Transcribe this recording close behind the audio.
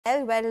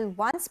Well,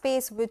 one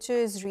space which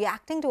is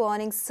reacting to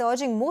earnings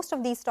surging, most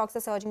of these stocks are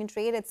surging in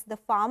trade. It's the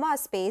pharma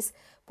space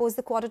post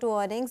the quarter two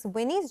earnings.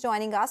 Vinnii is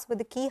joining us with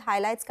the key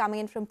highlights coming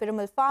in from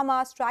Piramal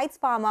Pharma, Strides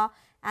Pharma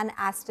and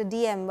Aster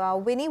DM.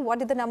 Vinnii, what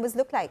did the numbers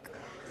look like?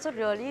 So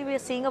really, we are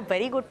seeing a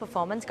very good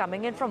performance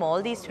coming in from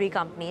all these three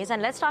companies.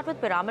 And let's start with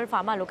Piramal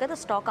Pharma. Look at the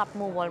stock up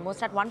move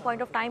almost. At one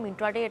point of time,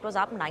 intraday, it was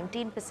up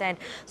 19%.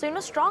 So,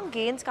 strong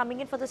gains coming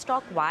in for the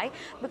stock. Why?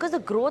 Because the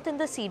growth in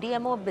the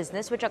CDMO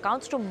business, which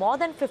accounts to more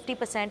than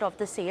 50% of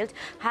the sales,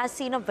 has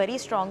seen a very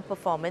strong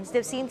performance.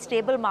 They've seen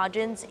stable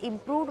margins,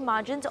 improved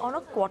margins on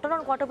a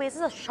quarter-on-quarter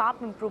basis, a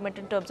sharp improvement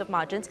in terms of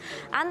margins.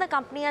 And the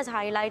company has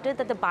highlighted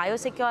that the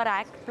Biosecure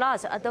Act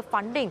plus the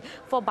funding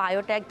for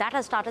biotech, that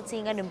has started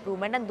seeing an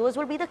improvement. And those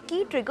will be the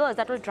key triggers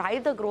that will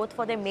drive the growth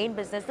for their main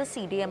business, the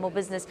CDMO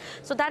business.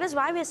 So that is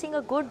why we're seeing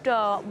a good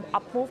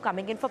up move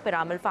coming in for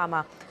Piramal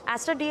Pharma.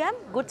 Aster DM,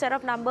 good set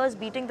of numbers,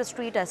 beating the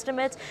street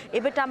estimates.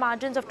 EBITDA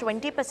margins of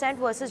 20%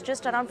 versus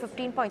just around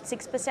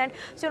 15.6%.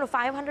 So,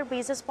 500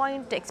 basis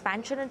point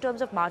expansion in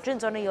terms of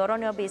margins on a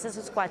year-on-year basis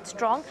is quite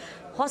strong.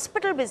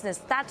 Hospital business,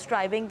 that's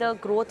driving the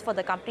growth for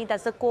the company.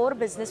 That's the core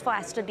business for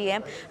Aster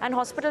DM. And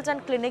hospitals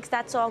and clinics,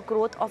 that saw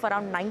growth of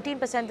around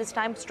 19% this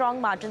time, strong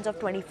margins of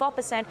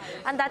 24%.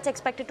 And that's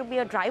expected to be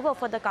a driver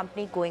for the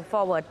company going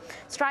forward.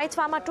 Strides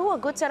Pharma too, a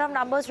good set of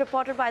numbers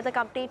reported by the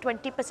company,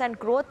 20%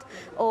 growth,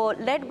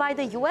 led by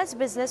the US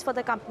business for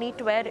the company,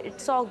 where it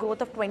saw a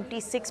growth of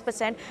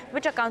 26%,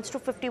 which accounts to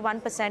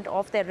 51%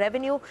 of their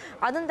revenue.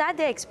 Other than that,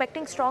 they're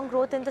expecting strong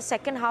growth in the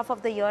second half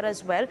of the year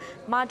as well.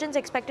 Margins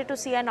expected to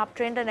see an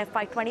uptrend in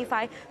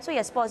FY25. So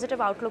yes, positive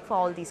outlook for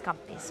all these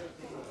companies.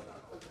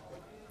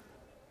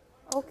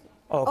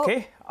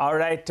 Okay. All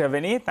right,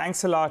 Vinnii,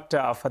 thanks a lot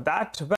for that.